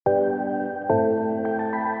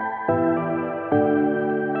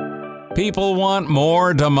People want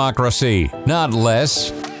more democracy, not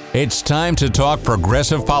less. It's time to talk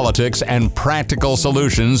progressive politics and practical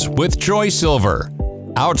solutions with Joy Silver.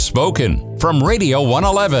 Outspoken from Radio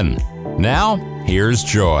 111. Now, here's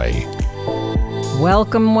Joy.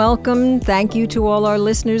 Welcome, welcome. Thank you to all our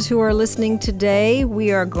listeners who are listening today.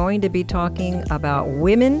 We are going to be talking about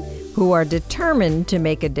women who are determined to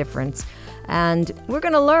make a difference. And we're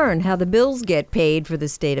going to learn how the bills get paid for the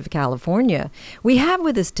state of California. We have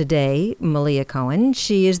with us today Malia Cohen.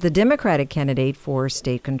 She is the Democratic candidate for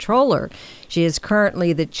state controller. She is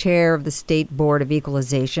currently the chair of the State Board of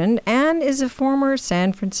Equalization and is a former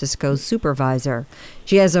San Francisco supervisor.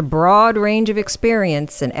 She has a broad range of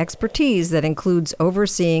experience and expertise that includes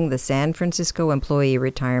overseeing the San Francisco employee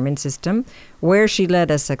retirement system, where she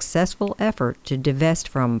led a successful effort to divest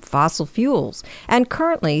from fossil fuels, and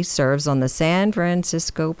currently serves on the San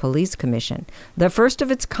Francisco Police Commission, the first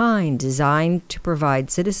of its kind designed to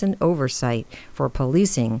provide citizen oversight for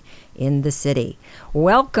policing in the city.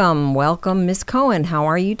 Welcome, Ms. Cohen. How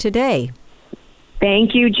are you today?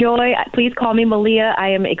 Thank you, Joy. Please call me Malia. I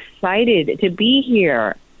am excited to be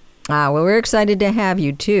here. Well, we're excited to have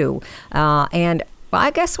you, too. And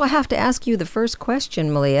I guess we'll have to ask you the first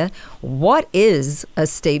question, Malia. What is a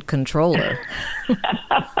state controller?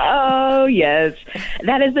 Oh, yes.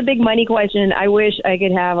 That is the big money question. I wish I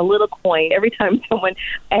could have a little coin every time someone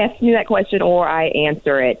asks me that question or I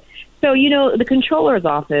answer it. So, the controller's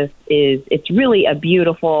office it's really a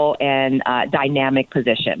beautiful and dynamic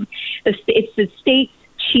position. It's the state's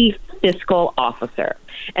chief fiscal officer.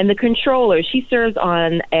 And the controller, she serves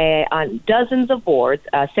on dozens of boards,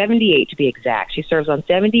 78 to be exact. She serves on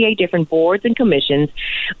 78 different boards and commissions,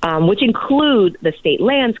 which include the State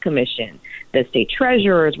Lands Commission, the State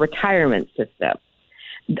Treasurer's Retirement System,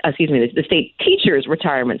 the State Teachers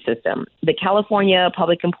Retirement System, the California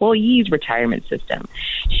Public Employees Retirement System.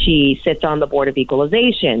 She sits on the Board of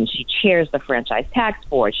Equalization. She chairs the Franchise Tax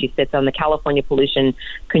Board. She sits on the California Pollution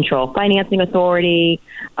Control Financing Authority,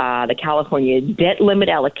 the California Debt Limit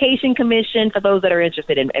Allocation Commission, for those that are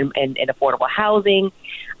interested in affordable housing,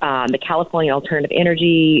 the California Alternative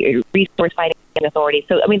Energy Resource Financing Authority.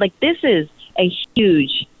 So, this is a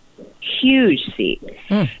huge seat.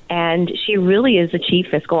 And she really is the chief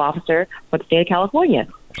fiscal officer for the state of California.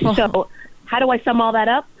 Oh. So how do I sum all that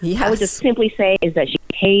up? Yes. I would just simply say is that she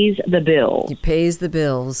pays the bills. She pays the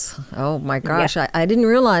bills. Oh, my gosh. Yeah. I didn't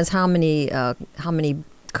realize how many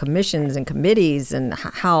commissions and committees and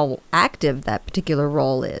how active that particular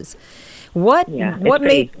role is. What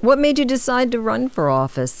made you decide to run for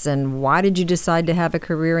office, and why did you decide to have a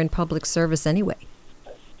career in public service anyway?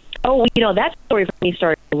 Oh, that story for me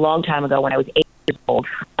started a long time ago when I was 8 years old.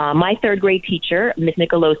 My third grade teacher, Miss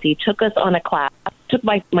Nicolosi, took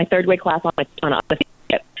my third grade class on a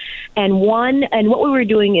trip. And what we were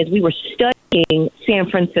doing is we were studying San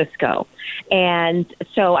Francisco. And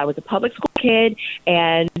so I was a public school kid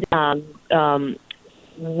and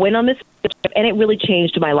went on this trip, and it really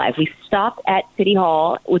changed my life. We stopped at City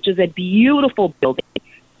Hall, which is a beautiful building.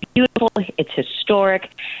 Beautiful. It's historic.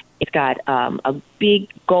 It's got a big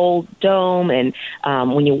gold dome, and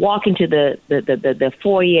when you walk into the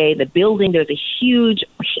foyer, the building, there's a huge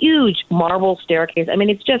marble staircase.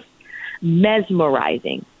 It's just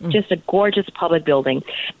mesmerizing. Just a gorgeous public building.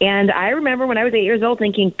 And I remember when I was 8 years old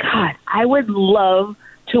thinking, God, I would love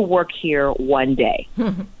to work here one day.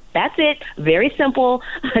 That's it. Very simple,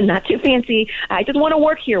 not too fancy. I just want to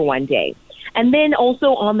work here one day. And then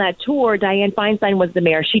also on that tour, Dianne Feinstein was the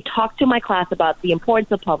mayor. She talked to my class about the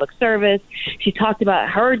importance of public service. She talked about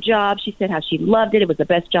her job. She said how she loved it. It was the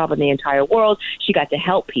best job in the entire world. She got to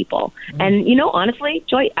help people. And, honestly,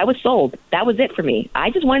 Joy, I was sold. That was it for me. I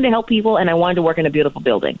just wanted to help people, and I wanted to work in a beautiful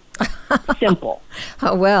building. Simple.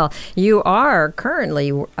 Well, you are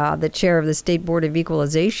currently the chair of the State Board of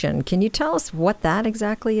Equalization. Can you tell us what that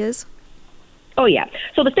exactly is? Oh, yeah.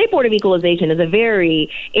 So the State Board of Equalization is a very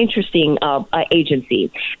interesting agency.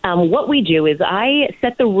 What we do is I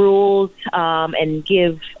set the rules and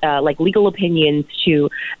give legal opinions to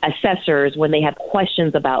assessors when they have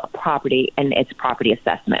questions about property and its property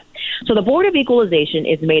assessment. So the Board of Equalization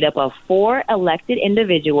is made up of 4 elected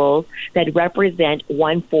individuals that represent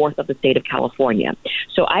 1/4 of the state of California.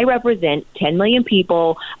 So I represent 10 million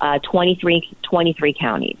people, 23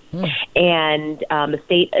 counties. And the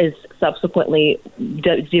state is subsequently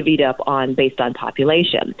divvied up based on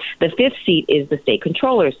population. The 5th seat is the state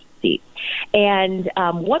controller's seat. And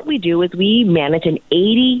what we do is we manage an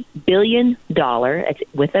 $80 billion,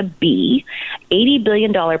 with a B, $80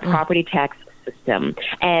 billion property tax system.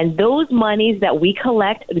 And those monies that we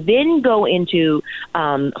collect then go into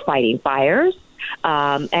fighting fires,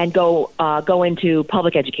 and go into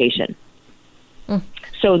public education.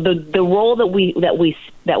 So the role that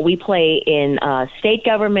we play in state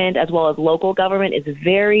government as well as local government is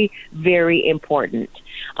very, very important.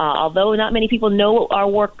 Although not many people know our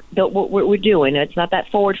work, what we're doing, it's not that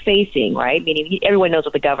forward-facing, right? Meaning everyone knows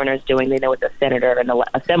what the governor is doing. They know what the senator and the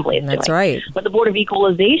assembly is doing. That's right. But the Board of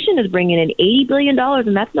Equalization is bringing in $80 billion,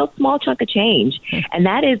 and that's no small chunk of change. And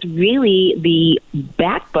that is really the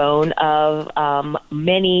backbone of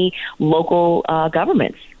many local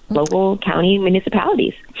governments. Local county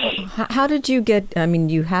municipalities. How did you get? I mean,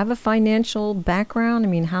 you have a financial background. I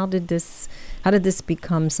mean, how did this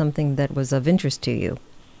become something that was of interest to you?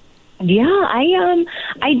 Yeah, I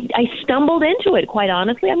stumbled into it, quite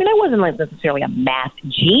honestly. I mean, I wasn't necessarily a math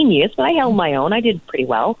genius, but I held my own. I did pretty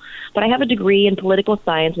well. But I have a degree in political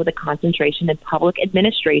science with a concentration in public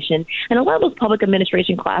administration. And a lot of those public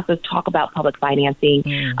administration classes talk about public financing.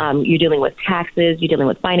 You're dealing with taxes, you're dealing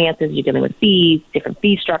with finances, you're dealing with fees, different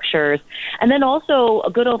fee structures. And then also a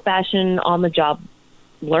good old-fashioned on-the-job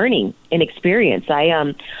learning and experience.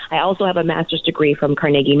 I also have a master's degree from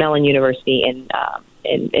Carnegie Mellon University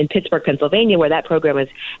in Pittsburgh, Pennsylvania, where that program is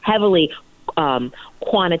heavily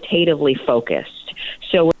quantitatively focused.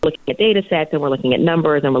 So we're looking at data sets, and we're looking at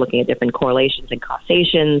numbers, and we're looking at different correlations and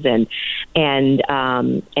causations, and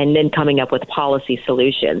then coming up with policy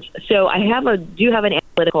solutions. So I do have an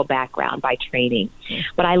analytical background by training,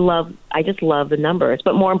 but I just love the numbers.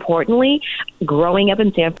 But more importantly, growing up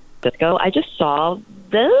in San Francisco, I just saw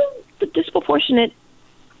the disproportionate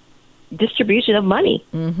distribution of money.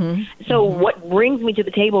 So what brings me to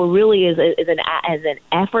the table really is an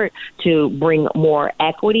effort to bring more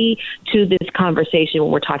equity to this conversation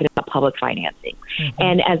when we're talking about public financing.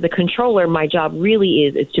 And as the controller, my job really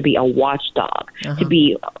is to be a watchdog, to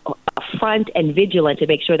be front and vigilant to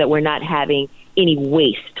make sure that we're not having any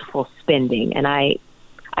wasteful spending. And I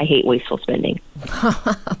hate wasteful spending.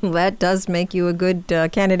 That does make you a good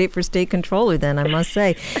candidate for state controller, then, I must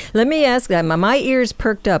say. Let me ask, my ears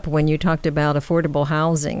perked up when you talked about affordable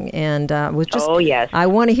housing, and was just. Oh, yes. I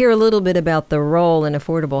want to hear a little bit about the role in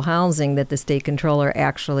affordable housing that the state controller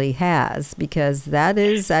actually has, because that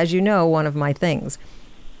is, as you know, one of my things.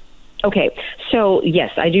 Okay, so yes,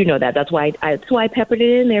 I do know that. That's why I peppered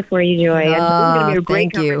it in there for you, Joy. And it's going to be a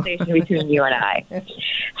great conversation between you and I.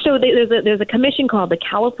 So there's a commission called the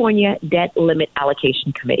California Debt Limit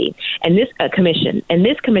Allocation Committee, and this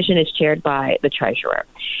commission is chaired by the treasurer.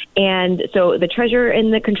 And so the treasurer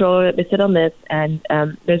and the controller, they sit on this, and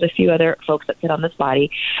there's a few other folks that sit on this body.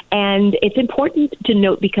 And it's important to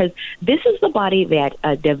note because this is the body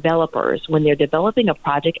that developers, when they're developing a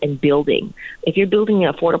project and building, if you're building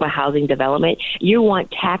an affordable housing development, you want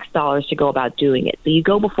tax dollars to go about doing it. So you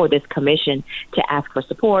go before this commission to ask for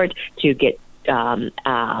support, to get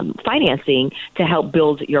financing to help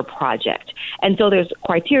build your project. And so there's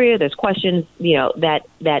criteria, there's questions,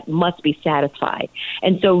 that must be satisfied.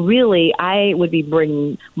 And so really, I would be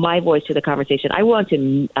bringing my voice to the conversation. I want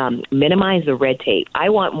to minimize the red tape. I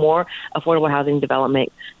want more affordable housing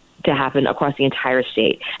development to happen across the entire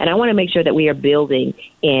state. And I want to make sure that we are building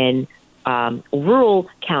in rural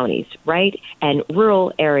counties, right? And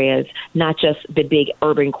rural areas, not just the big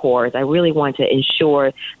urban cores. I really want to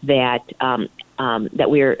ensure that that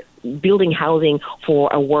we're building housing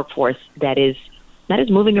for a workforce that is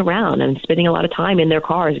moving around and spending a lot of time in their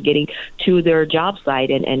cars getting to their job site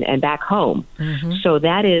and back home. So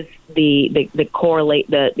that is the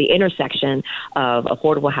intersection of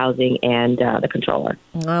affordable housing and the controller.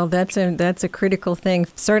 Well, that's a critical thing,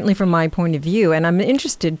 certainly from my point of view. And I'm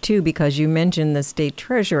interested, too, because you mentioned the state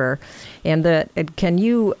treasurer. And can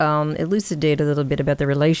you elucidate a little bit about the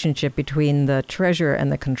relationship between the treasurer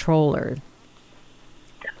and the controller?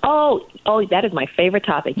 Oh, that is my favorite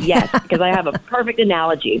topic. Yes, because I have a perfect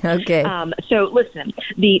analogy. Okay. So listen,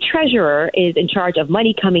 the treasurer is in charge of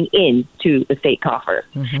money coming in to the state coffers,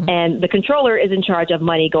 and the controller is in charge of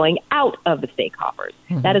money going out of the state coffers.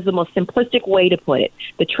 That is the most simplistic way to put it.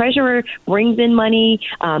 The treasurer brings in money.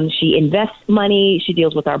 She invests money. She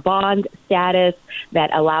deals with our bond status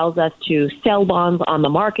that allows us to sell bonds on the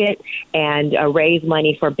market and raise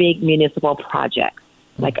money for big municipal projects,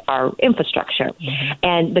 like our infrastructure.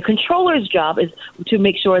 And the controller's job is to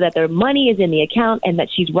make sure that their money is in the account and that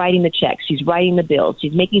she's writing the checks, she's writing the bills,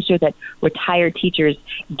 she's making sure that retired teachers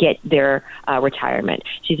get their retirement.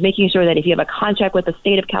 She's making sure that if you have a contract with the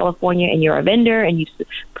state of California and you're a vendor and you've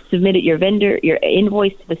submitted your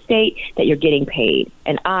invoice to the state, that you're getting paid.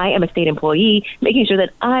 And I am a state employee, making sure that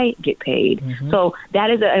I get paid. So that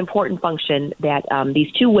is an important function that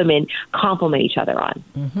these two women complement each other on.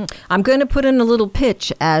 I'm going to put in a little pitch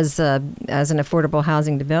pitch as an affordable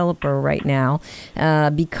housing developer right now,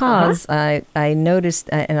 because I noticed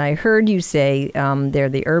and I heard you say there are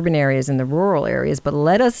the urban areas and the rural areas, but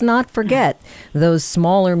let us not forget those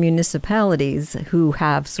smaller municipalities who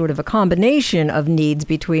have sort of a combination of needs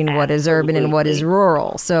between what is urban and what is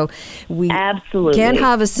rural. So we can't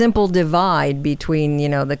have a simple divide between,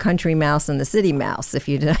 the country mouse and the city mouse, if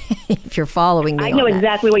you're following me. I know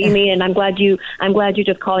exactly what you mean, and I'm glad you're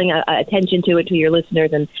just calling attention to it to your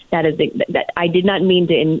listeners. And that is that I did not mean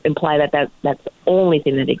to imply that that's the only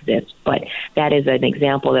thing that exists, but that is an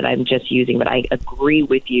example that I'm just using. But I agree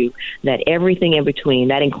with you that everything in between,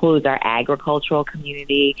 that includes our agricultural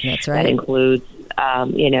community. That's right. That includes a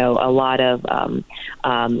lot of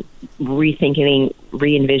rethinking,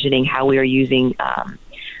 re-envisioning how we are using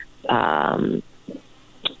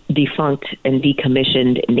defunct and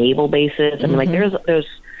decommissioned naval bases. I mean, like there's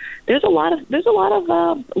a lot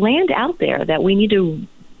of land out there that we need to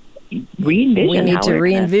re-envision. We need to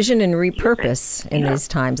re-envision and repurpose in these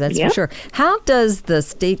times. That's for sure. How does the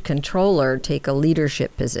state controller take a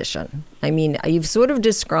leadership position? I mean, you've sort of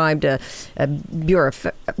described a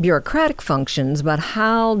bureaucratic functions, but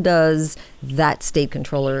how does that state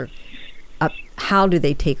controller? How do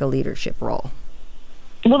they take a leadership role?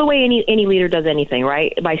 Well, the way any leader does anything,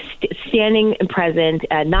 right? By standing present,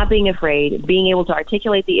 not being afraid, being able to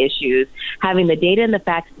articulate the issues, having the data and the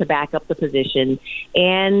facts to back up the position,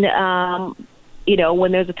 and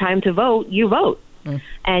when there's a time to vote, you vote,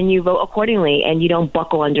 and you vote accordingly, and you don't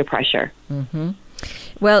buckle under pressure. Mm-hmm.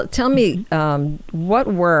 Well, tell me, what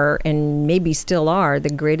were and maybe still are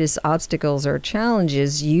the greatest obstacles or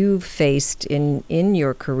challenges you've faced in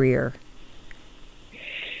your career?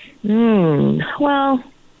 Well,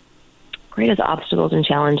 greatest obstacles and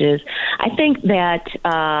challenges. I think that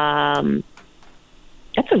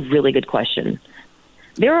that's a really good question.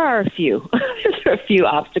 There are a few. There are a few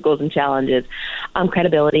obstacles and challenges.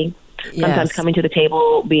 Credibility. Sometimes coming to the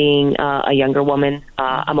table, being a younger woman.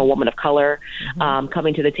 I'm a woman of color.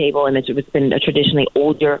 Coming to the table, and it's been a traditionally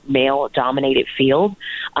older, male-dominated field.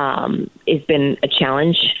 It's been a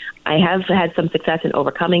challenge. I have had some success in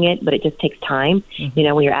overcoming it, but it just takes time. When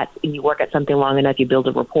you work at something long enough, you build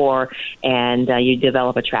a rapport and you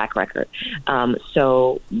develop a track record.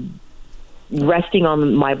 So resting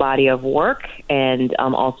on my body of work and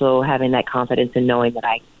also having that confidence in knowing that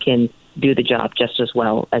I can do the job just as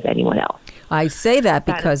well as anyone else. I say that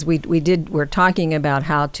because we're talking about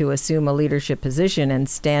how to assume a leadership position and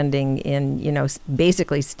standing in,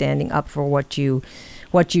 basically standing up for what you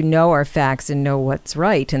know are facts and know what's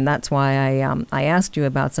right. And that's why I asked you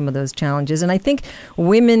about some of those challenges. And I think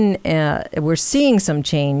women, we're seeing some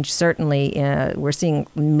change, certainly. We're seeing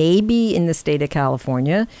maybe in the state of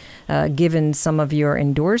California, given some of your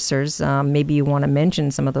endorsers. Maybe you want to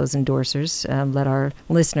mention some of those endorsers, let our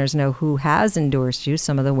listeners know who has endorsed you,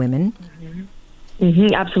 some of the women.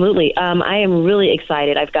 Absolutely. I am really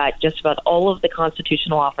excited. I've got just about all of the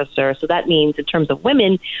constitutional officers. So that means in terms of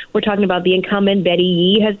women, we're talking about the incumbent. Betty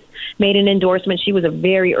Yee has made an endorsement. She was a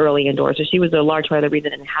very early endorser. She was a large part of the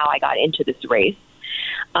reason in how I got into this race.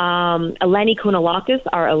 Eleni Kounalakis,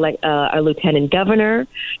 our lieutenant governor.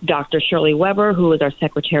 Dr. Shirley Weber, who is our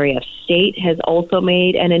Secretary of State, has also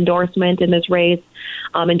made an endorsement in this race.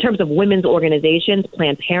 In terms of women's organizations,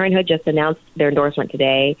 Planned Parenthood just announced their endorsement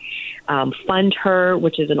today. Fund Her,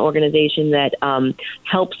 which is an organization that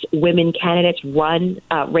helps women candidates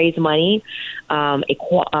raise money.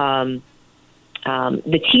 The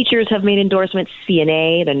teachers have made endorsements.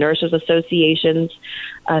 CNA, the Nurses Associations,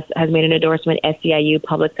 has made an endorsement. SEIU,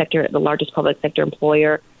 public sector, the largest public sector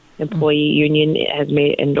employee union, has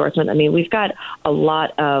made an endorsement. I mean, we've got a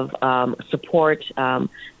lot of support. The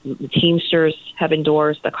Teamsters have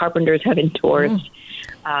endorsed. The Carpenters have endorsed.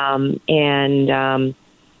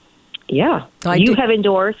 Yeah, you have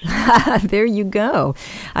endorsed. There you go.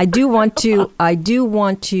 I do want to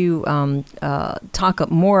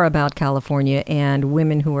talk more about California and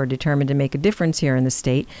women who are determined to make a difference here in the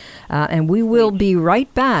state. And we will be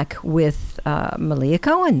right back with Malia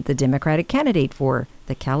Cohen, the Democratic candidate for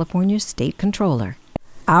the California State Controller.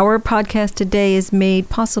 Our podcast today is made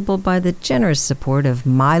possible by the generous support of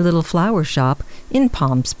My Little Flower Shop in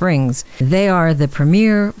Palm Springs. They are the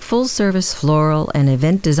premier full-service floral and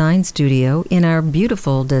event design studio in our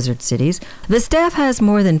beautiful desert cities. The staff has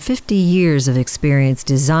more than 50 years of experience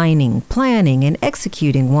designing, planning, and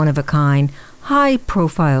executing one-of-a-kind,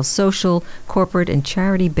 high-profile social, corporate, and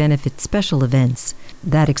charity benefit special events.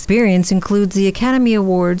 That experience includes the Academy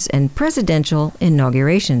Awards and presidential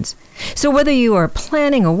inaugurations. So whether you are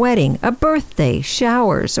planning a wedding, a birthday,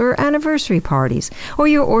 showers, or anniversary parties, or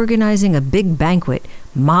you're organizing a big banquet,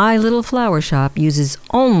 My Little Flower Shop uses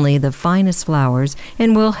only the finest flowers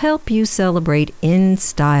and will help you celebrate in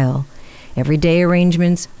style. Everyday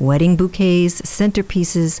arrangements, wedding bouquets,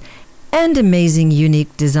 centerpieces, and amazing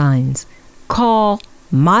unique designs. Call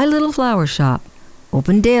My Little Flower Shop.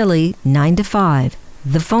 Open daily, 9 to 5.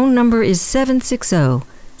 The phone number is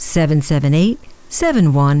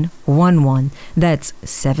 760-778-7111. That's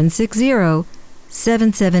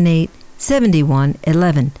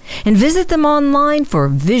 760-778-7111. And visit them online for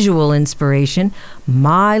visual inspiration,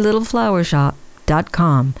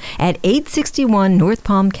 mylittleflowershop.com at 861 North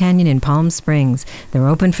Palm Canyon in Palm Springs. They're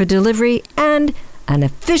open for delivery and an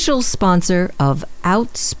official sponsor of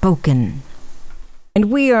Outspoken. And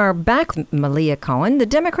we are back with Malia Cohen, the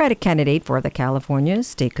Democratic candidate for the California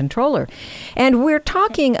State Controller. And we're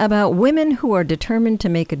talking about women who are determined to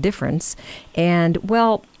make a difference. And,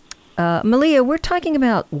 well, Malia, we're talking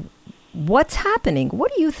about what's happening.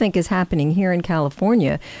 What do you think is happening here in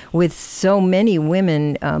California with so many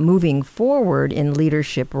women moving forward in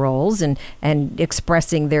leadership roles and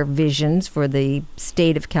expressing their visions for the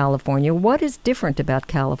state of California? What is different about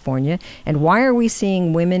California, and why are we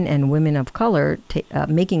seeing women and women of color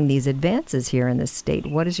making these advances here in this state?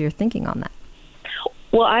 What is your thinking on that?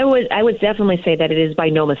 Well, I would definitely say that it is by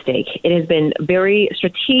no mistake. It has been very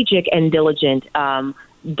strategic and diligent.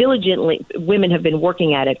 Diligently, women have been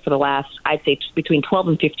working at it for the last, I'd say, between 12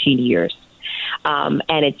 and 15 years. And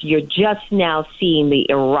you're just now seeing the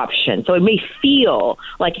eruption. So it may feel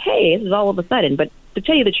like, hey, this is all of a sudden. But to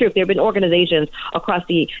tell you the truth, there have been organizations across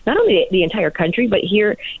not only the entire country, but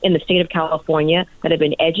here in the state of California that have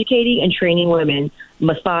been educating and training women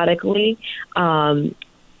methodically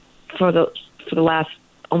for the last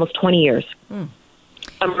almost 20 years.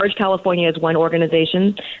 Emerge California is one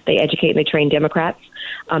organization. They educate and they train Democrats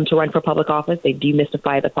to run for public office. They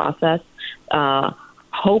demystify the process.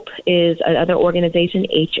 HOPE is another organization,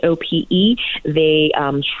 HOPE. They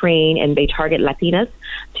train and they target Latinas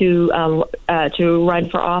to run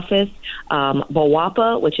for office.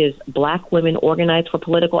 BWAPA, which is Black Women Organized for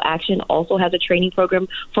Political Action, also has a training program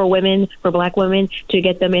for Black women to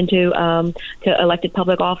get them into to elected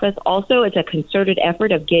public office. Also, it's a concerted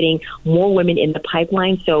effort of getting more women in the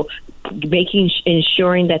pipeline. So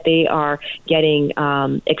ensuring that they are getting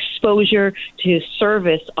exposure to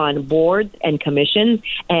service on boards and commissions.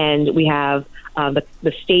 And we have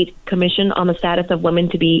the state commission on the status of women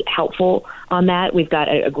to be helpful on that. We've got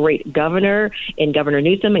a great governor in Governor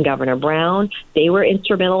Newsom and Governor Brown. They were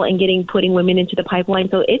instrumental in putting women into the pipeline.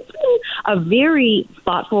 So it's been a very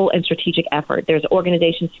thoughtful and strategic effort. There's an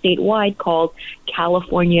organization statewide called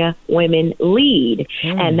California Women Lead.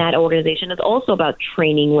 And that organization is also about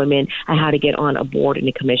training women on how to get on a board and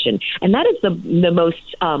a commission. And that is the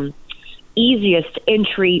most easiest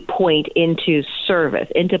entry point into service,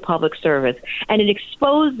 into public service. And it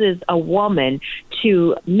exposes a woman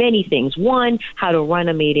to many things. One, how to run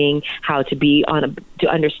a meeting, how to be to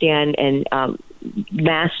understand and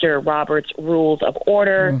master Robert's Rules of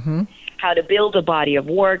Order, how to build a body of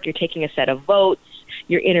work. You're taking a set of votes.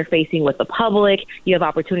 You're interfacing with the public. You have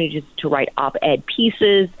opportunities to write op-ed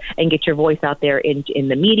pieces and get your voice out there in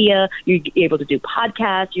the media. You're able to do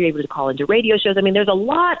podcasts. You're able to call into radio shows. I mean, there's a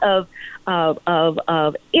lot of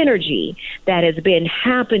energy that has been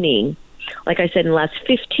happening, like I said, in the last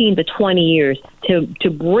 15 to 20 years to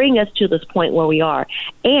bring us to this point where we are.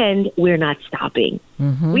 And we're not stopping.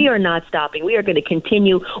 We are not stopping. We are going to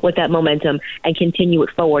continue with that momentum and continue it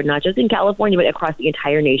forward, not just in California, but across the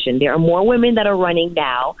entire nation. There are more women that are running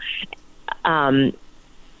now as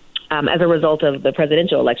a result of the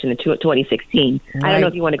presidential election in 2016. Right. I don't know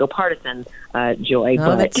if you want to go partisan, Joy.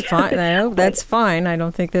 No, that's fine. No, that's fine. I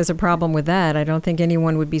don't think there's a problem with that. I don't think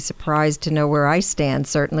anyone would be surprised to know where I stand.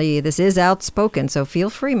 Certainly, this is Outspoken, so feel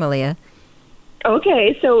free, Malia.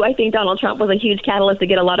 Okay, so I think Donald Trump was a huge catalyst to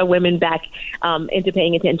get a lot of women back into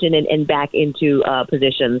paying attention and back into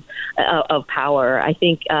positions of power. I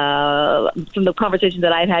think from the conversations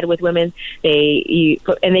that I've had with women, they're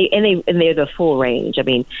the full range. I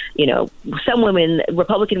mean, some women,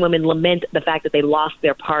 Republican women, lament the fact that they lost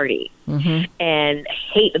their party and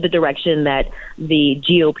hate the direction that the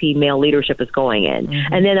GOP male leadership is going in.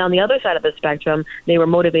 And then on the other side of the spectrum, they were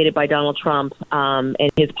motivated by Donald Trump and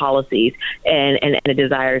his policies and a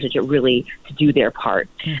desire to really to do their part.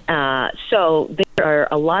 So there are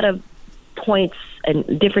a lot of points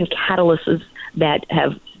and different catalysts that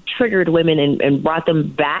have triggered women and brought them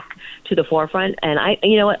back to the forefront. And I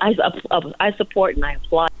support and I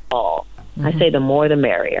applaud all. I say the more the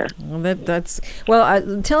merrier.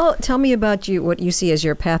 Well, tell me about what you see as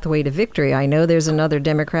your pathway to victory. I know there's another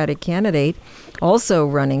Democratic candidate also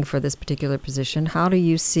running for this particular position. How do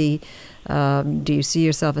you see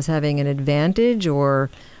yourself as having an advantage, or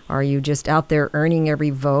are you just out there earning every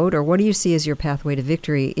vote, or what do you see as your pathway to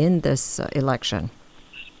victory in this election?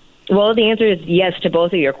 Well, the answer is yes to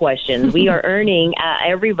both of your questions. We are earning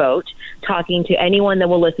every vote, talking to anyone that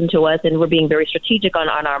will listen to us, and we're being very strategic on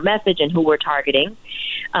our message and who we're targeting.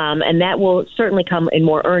 And that will certainly come in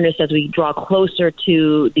more earnest as we draw closer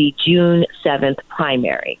to the June 7th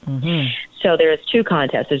primary. Mm-hmm. So there's two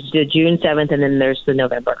contests. There's the June 7th, and then there's the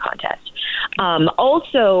November contest. I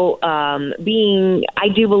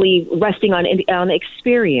do believe, resting on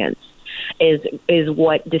experience is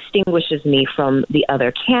what distinguishes me from the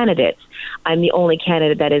other candidates. I'm the only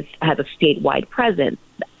candidate that has a statewide presence,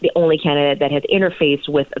 the only candidate that has interfaced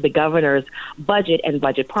with the governor's budget and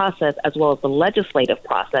budget process, as well as the legislative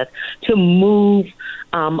process, to move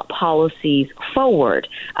policies forward.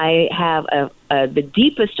 I have the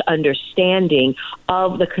deepest understanding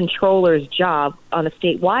of the controller's job on a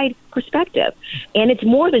statewide perspective. And it's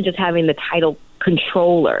more than just having the title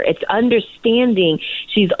controller. It's understanding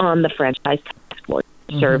she's on the franchise task force,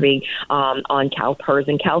 serving on CalPERS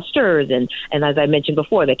and CalSTRS, and as I mentioned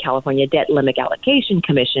before, the California Debt Limit Allocation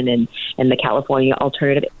Commission and the California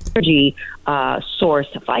Alternative Energy Source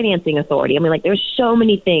Financing Authority. I mean, there's so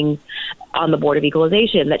many things on the Board of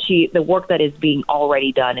Equalization that the work that is being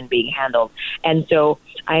already done and being handled. And so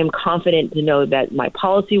I am confident to know that my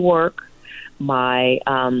policy work, my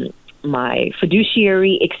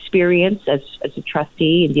fiduciary experience as a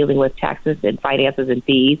trustee in dealing with taxes and finances and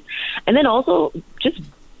fees, and then also just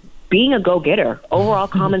being a go-getter, overall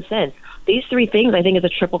common sense. These three things, I think, is a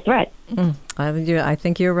triple threat. I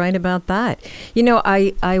think you're right about that. You know,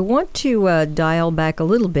 I want to dial back a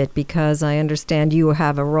little bit because I understand you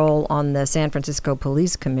have a role on the San Francisco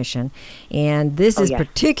Police Commission, and this is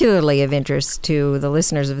particularly of interest to the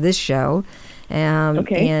listeners of this show.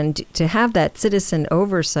 And to have that citizen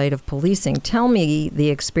oversight of policing, tell me the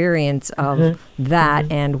experience of that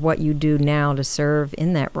and what you do now to serve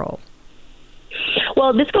in that role.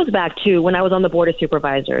 Well, this goes back to when I was on the Board of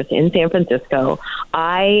Supervisors in San Francisco.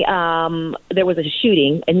 There was a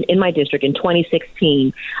shooting in my district in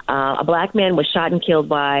 2016. A black man was shot and killed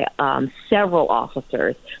by several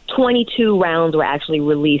officers. 22 rounds were actually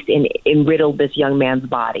released and riddled this young man's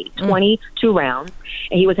body. 22 rounds.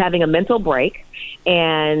 And he was having a mental break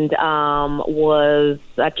and was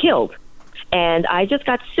killed. And I just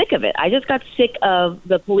got sick of it. I just got sick of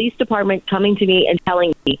the police department coming to me and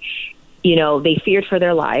telling me, they feared for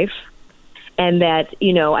their life, and that,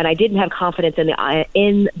 and I didn't have confidence in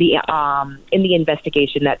the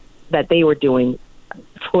investigation that they were doing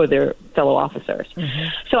for their fellow officers.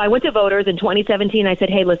 So I went to voters in 2017. I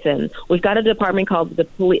said, hey, listen, we've got a department called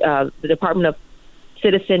the Department of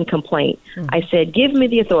Citizen Complaint. I said, give me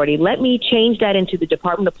the authority. Let me change that into the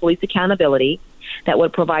Department of Police Accountability that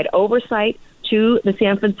would provide oversight to the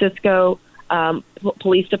San Francisco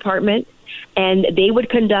Police Department, and they would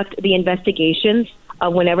conduct the investigations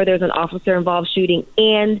of whenever there's an officer-involved shooting,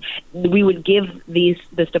 and we would give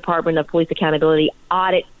this Department of Police Accountability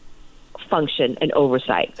audit function and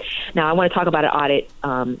oversight. Now, I want to talk about an audit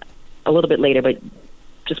a little bit later, but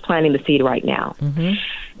just planting the seed right now.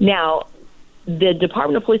 Now, the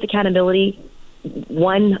Department of Police Accountability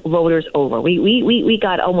won voters over. We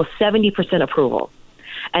got almost 70% approval.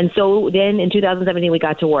 And so then in 2017, we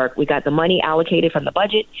got to work. We got the money allocated from the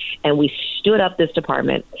budget, and we stood up this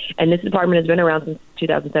department. And this department has been around since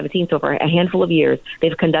 2017, so for a handful of years.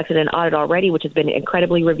 They've conducted an audit already, which has been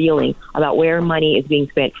incredibly revealing about where money is being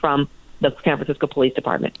spent from the San Francisco Police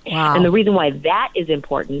Department. Wow. And the reason why that is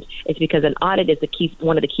important is because an audit is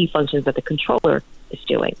one of the key functions that the controller is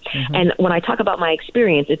doing. And when I talk about my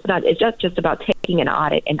experience, it's just about taking an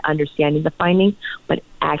audit and understanding the findings, but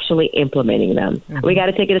actually implementing them. We got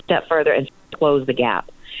to take it a step further and close the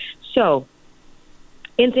gap. So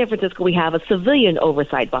in San Francisco, we have a civilian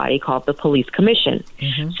oversight body called the Police Commission.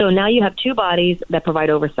 So now you have two bodies that provide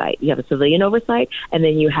oversight. You have a civilian oversight, and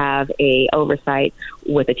then you have a oversight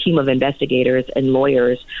with a team of investigators and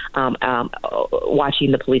lawyers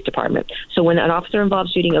watching the police department. So when an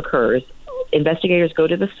officer-involved shooting occurs, investigators go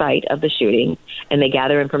to the site of the shooting and they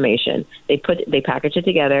gather information. They package it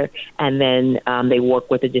together, and then they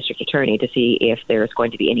work with the district attorney to see if there's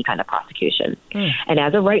going to be any kind of prosecution. And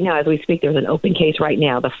as of right now, as we speak, there's an open case right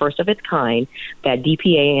now, the first of its kind, that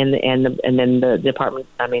DPA and then the department,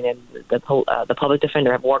 the public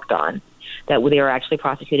defender have worked on. That they are actually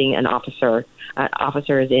prosecuting an officer.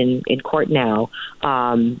 Officer is in court now.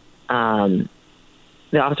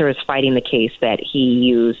 the officer is fighting the case that he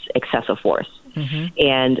used excessive force.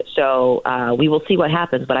 And so we will see what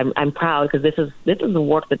happens. But I'm proud because this is the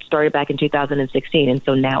work that started back in 2016, and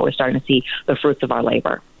so now we're starting to see the fruits of our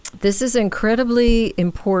labor. This is incredibly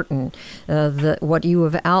important, what you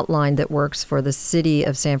have outlined that works for the city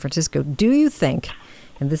of San Francisco. Do you think,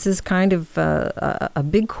 and this is kind of a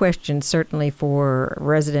big question certainly for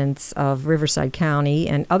residents of Riverside County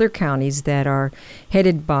and other counties that are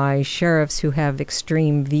headed by sheriffs who have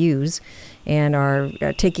extreme views and are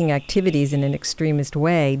taking activities in an extremist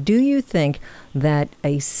way, do you think that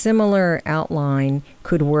a similar outline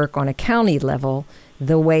could work on a county level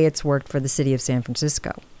the way it's worked for the city of San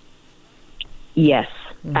Francisco? Yes,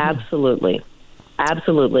 absolutely.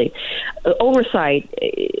 Oversight,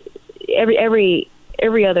 every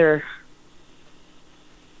other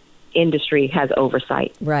industry has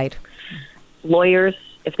oversight. Right. Lawyers,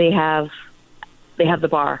 if they have the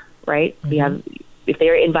bar, right? If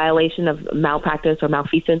they're in violation of malpractice or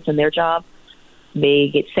malfeasance in their job, they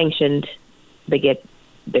get sanctioned, they get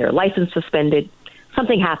their license suspended,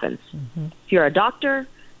 something happens. If you're a doctor,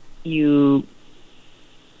 you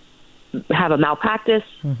have a malpractice,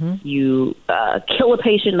 you kill a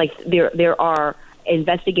patient, like there are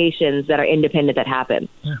investigations that are independent that happen.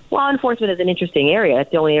 Law enforcement is an interesting area.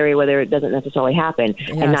 It's the only area where it doesn't necessarily happen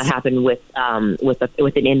and not happen through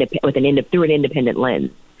an independent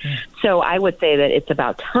lens. So I would say that it's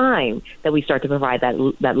about time that we start to provide that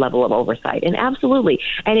level of oversight. And absolutely.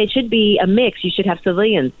 And it should be a mix. You should have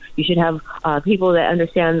civilians. You should have people that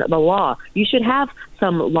understand the law. You should have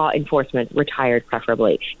some law enforcement, retired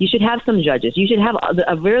preferably. You should have some judges. You should have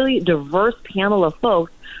a really diverse panel of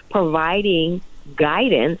folks providing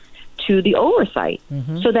guidance to the oversight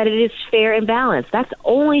so that it is fair and balanced. That's the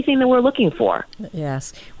only thing that we're looking for.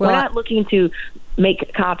 Yes. Well, we're not looking to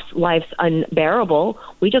make cops' lives unbearable.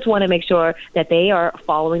 We just want to make sure that they are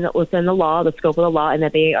following within the law, the scope of the law, and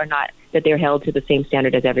that they're held to the same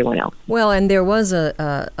standard as everyone else. Well, and there was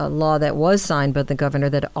a law that was signed by the governor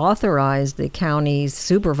that authorized the county's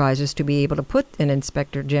supervisors to be able to put an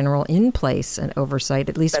inspector general in place and oversight,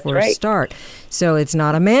 at least a start. So it's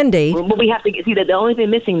not a mandate. But we have to see that the only thing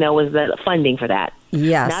missing, though, was the funding for that.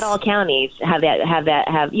 Yes. Not all counties have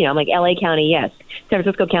like LA County, yes. San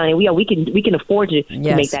Francisco County, we can afford to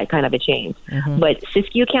make that kind of a change. But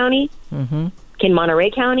Siskiyou County, can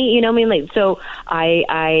Monterey County, so I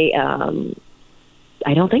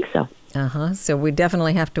don't think so. So we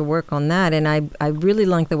definitely have to work on that, and I really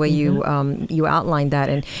like the way you outlined that,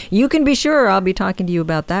 and you can be sure I'll be talking to you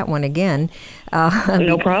about that one again.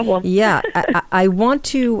 No problem. Yeah, I want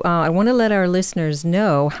to let our listeners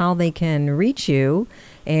know how they can reach you,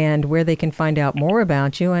 and where they can find out more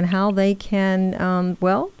about you, and how they can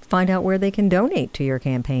find out where they can donate to your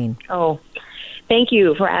campaign. Oh. Thank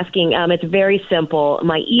you for asking. It's very simple.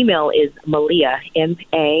 My email is Malia,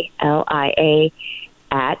 MALIA,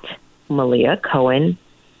 at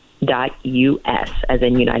MaliaCohen.us, as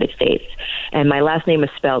in United States. And my last name is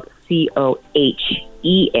spelled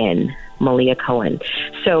Cohen, Malia Cohen.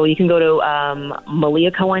 So you can go to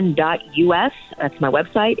MaliaCohen.us. That's my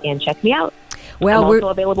website, and check me out. Well, I'm also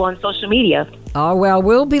available on social media. Oh, well,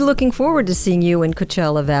 we'll be looking forward to seeing you in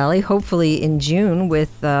Coachella Valley, hopefully in June,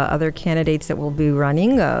 with other candidates that will be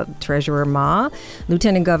running, Treasurer Ma,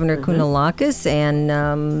 Lieutenant Governor Kounalakis, and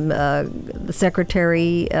the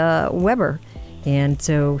Secretary Weber. And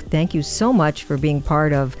so thank you so much for being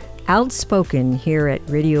part of Outspoken here at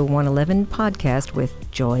Radio 111 podcast with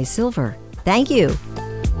Joy Silver. Thank you.